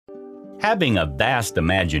Having a vast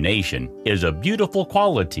imagination is a beautiful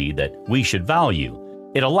quality that we should value.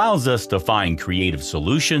 It allows us to find creative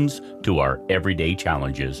solutions to our everyday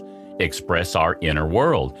challenges, express our inner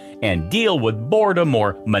world, and deal with boredom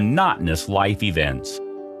or monotonous life events.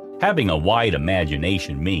 Having a wide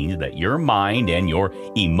imagination means that your mind and your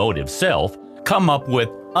emotive self come up with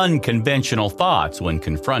unconventional thoughts when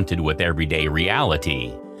confronted with everyday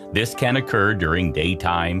reality. This can occur during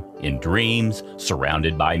daytime, in dreams,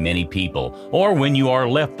 surrounded by many people, or when you are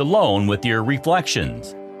left alone with your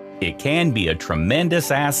reflections. It can be a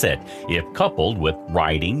tremendous asset if coupled with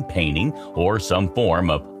writing, painting, or some form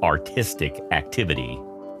of artistic activity.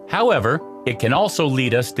 However, it can also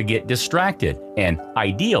lead us to get distracted and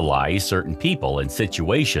idealize certain people and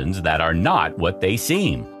situations that are not what they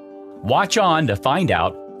seem. Watch on to find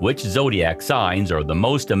out which zodiac signs are the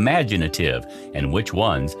most imaginative and which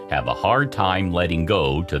ones have a hard time letting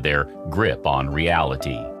go to their grip on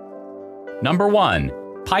reality. Number 1.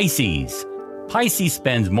 Pisces. Pisces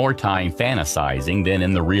spends more time fantasizing than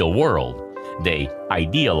in the real world. They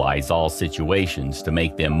idealize all situations to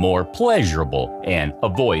make them more pleasurable and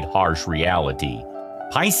avoid harsh reality.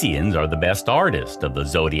 Pisceans are the best artists of the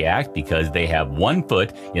zodiac because they have one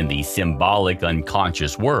foot in the symbolic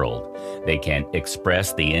unconscious world. They can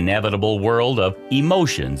express the inevitable world of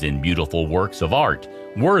emotions in beautiful works of art,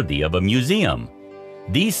 worthy of a museum.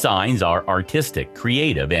 These signs are artistic,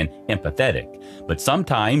 creative, and empathetic, but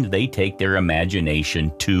sometimes they take their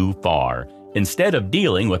imagination too far. Instead of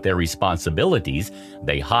dealing with their responsibilities,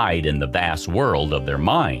 they hide in the vast world of their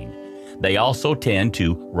mind. They also tend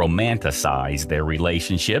to romanticize their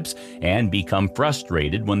relationships and become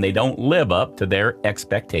frustrated when they don't live up to their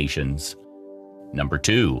expectations. Number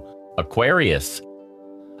 2. Aquarius.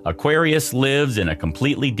 Aquarius lives in a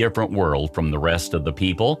completely different world from the rest of the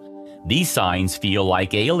people. These signs feel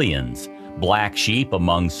like aliens, black sheep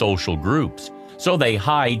among social groups, so they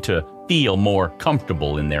hide to feel more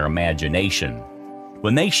comfortable in their imagination.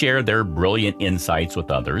 When they share their brilliant insights with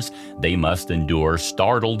others, they must endure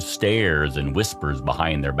startled stares and whispers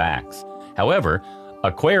behind their backs. However,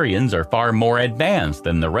 Aquarians are far more advanced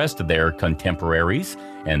than the rest of their contemporaries,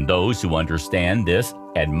 and those who understand this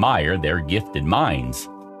admire their gifted minds.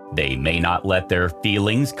 They may not let their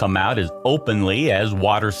feelings come out as openly as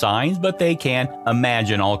water signs, but they can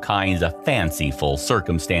imagine all kinds of fanciful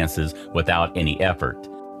circumstances without any effort.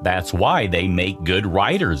 That's why they make good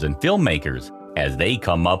writers and filmmakers, as they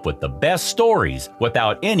come up with the best stories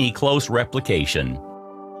without any close replication.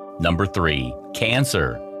 Number 3.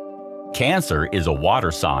 Cancer. Cancer is a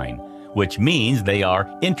water sign, which means they are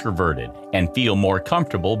introverted and feel more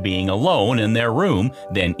comfortable being alone in their room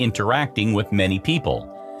than interacting with many people.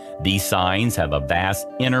 These signs have a vast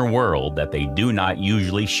inner world that they do not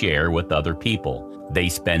usually share with other people. They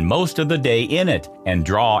spend most of the day in it and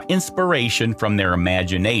draw inspiration from their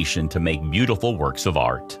imagination to make beautiful works of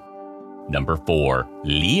art. Number 4.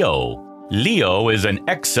 Leo. Leo is an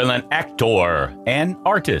excellent actor and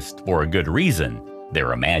artist for a good reason.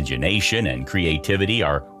 Their imagination and creativity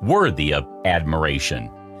are worthy of admiration.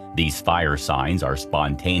 These fire signs are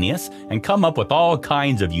spontaneous and come up with all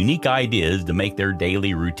kinds of unique ideas to make their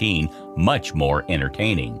daily routine much more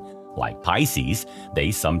entertaining. Like Pisces,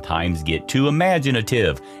 they sometimes get too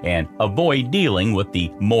imaginative and avoid dealing with the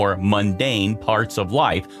more mundane parts of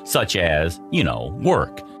life, such as,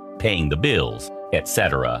 work, paying the bills,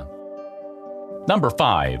 etc. Number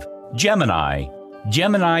 5. Gemini.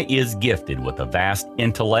 Gemini is gifted with a vast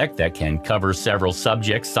intellect that can cover several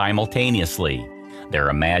subjects simultaneously. Their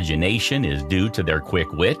imagination is due to their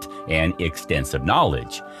quick wit and extensive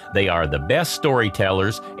knowledge. They are the best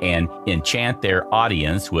storytellers and enchant their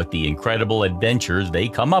audience with the incredible adventures they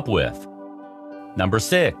come up with. Number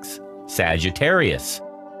 6. Sagittarius.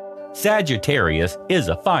 Sagittarius is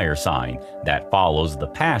a fire sign that follows the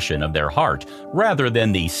passion of their heart rather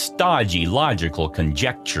than the stodgy logical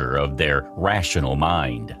conjecture of their rational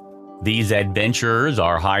mind. These adventurers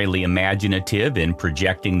are highly imaginative in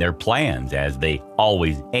projecting their plans, as they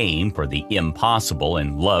always aim for the impossible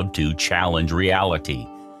and love to challenge reality.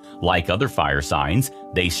 Like other fire signs,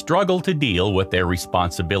 they struggle to deal with their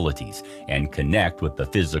responsibilities and connect with the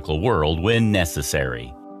physical world when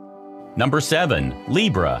necessary. Number 7.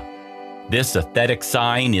 Libra. This aesthetic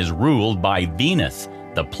sign is ruled by Venus,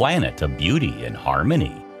 the planet of beauty and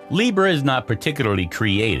harmony. Libra is not particularly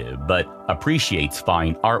creative, but appreciates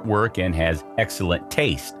fine artwork and has excellent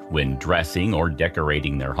taste when dressing or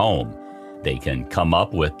decorating their home. They can come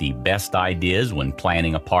up with the best ideas when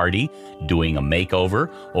planning a party, doing a makeover,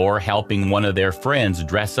 or helping one of their friends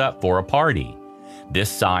dress up for a party. This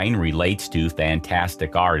sign relates to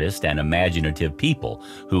fantastic artists and imaginative people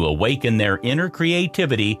who awaken their inner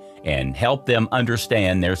creativity and help them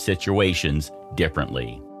understand their situations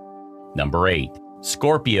differently. Number 8.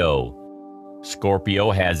 Scorpio.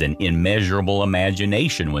 Scorpio has an immeasurable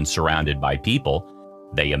imagination when surrounded by people.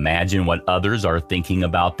 They imagine what others are thinking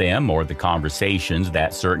about them or the conversations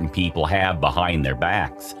that certain people have behind their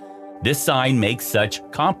backs. This sign makes such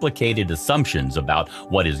complicated assumptions about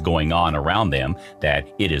what is going on around them that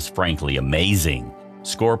it is frankly amazing.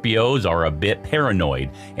 Scorpios are a bit paranoid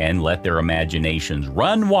and let their imaginations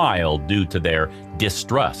run wild due to their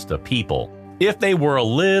distrust of people. If they were a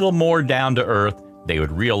little more down to earth, they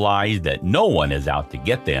would realize that no one is out to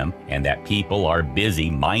get them and that people are busy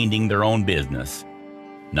minding their own business.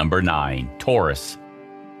 Number 9. Taurus.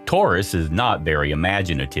 Taurus is not very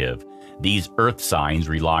imaginative. These earth signs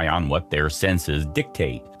rely on what their senses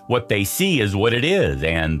dictate. What they see is what it is,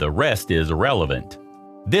 and the rest is irrelevant.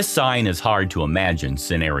 This sign is hard to imagine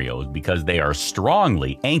scenarios because they are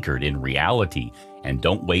strongly anchored in reality and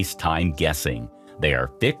don't waste time guessing. They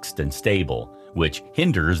are fixed and stable, which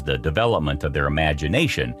hinders the development of their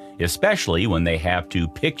imagination, especially when they have to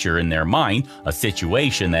picture in their mind a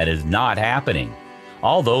situation that is not happening.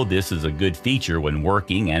 Although this is a good feature when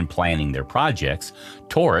working and planning their projects,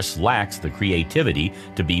 Taurus lacks the creativity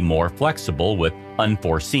to be more flexible with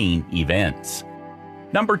unforeseen events.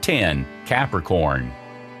 Number 10. Capricorn.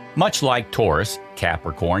 Much like Taurus,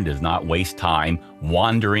 Capricorn does not waste time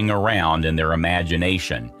wandering around in their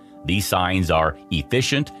imagination. These signs are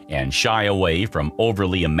efficient and shy away from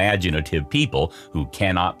overly imaginative people who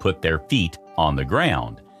cannot put their feet on the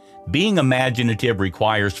ground. Being imaginative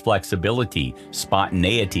requires flexibility,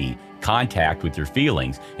 spontaneity, contact with your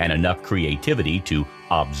feelings, and enough creativity to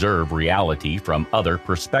observe reality from other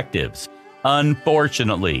perspectives.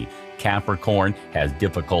 Unfortunately, Capricorn has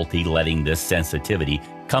difficulty letting this sensitivity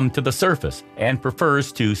come to the surface and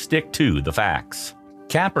prefers to stick to the facts.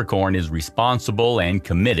 Capricorn is responsible and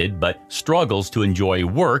committed but struggles to enjoy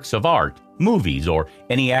works of art, movies, or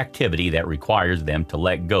any activity that requires them to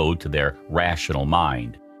let go to their rational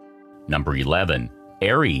mind. Number 11.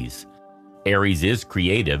 Aries. Aries is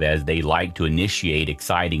creative as they like to initiate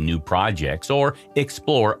exciting new projects or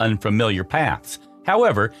explore unfamiliar paths.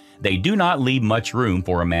 However, they do not leave much room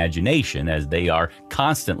for imagination as they are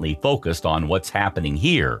constantly focused on what's happening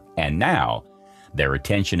here and now. Their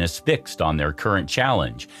attention is fixed on their current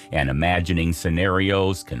challenge, and imagining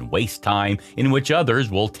scenarios can waste time in which others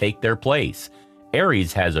will take their place.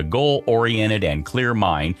 Aries has a goal-oriented and clear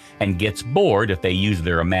mind and gets bored if they use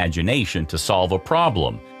their imagination to solve a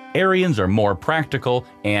problem. Arians are more practical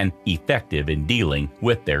and effective in dealing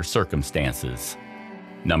with their circumstances.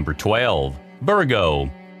 Number 12.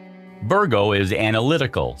 Virgo. Virgo is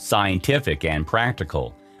analytical, scientific, and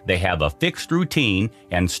practical. They have a fixed routine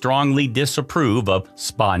and strongly disapprove of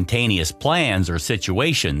spontaneous plans or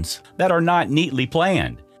situations that are not neatly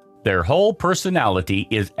planned. Their whole personality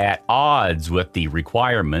is at odds with the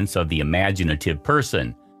requirements of the imaginative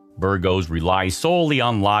person. Virgos rely solely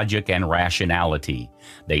on logic and rationality.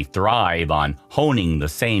 They thrive on honing the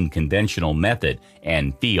same conventional method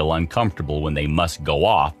and feel uncomfortable when they must go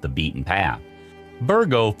off the beaten path.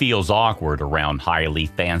 Virgo feels awkward around highly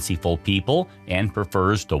fanciful people and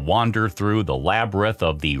prefers to wander through the labyrinth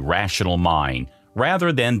of the rational mind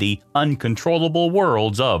rather than the uncontrollable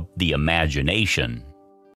worlds of the imagination.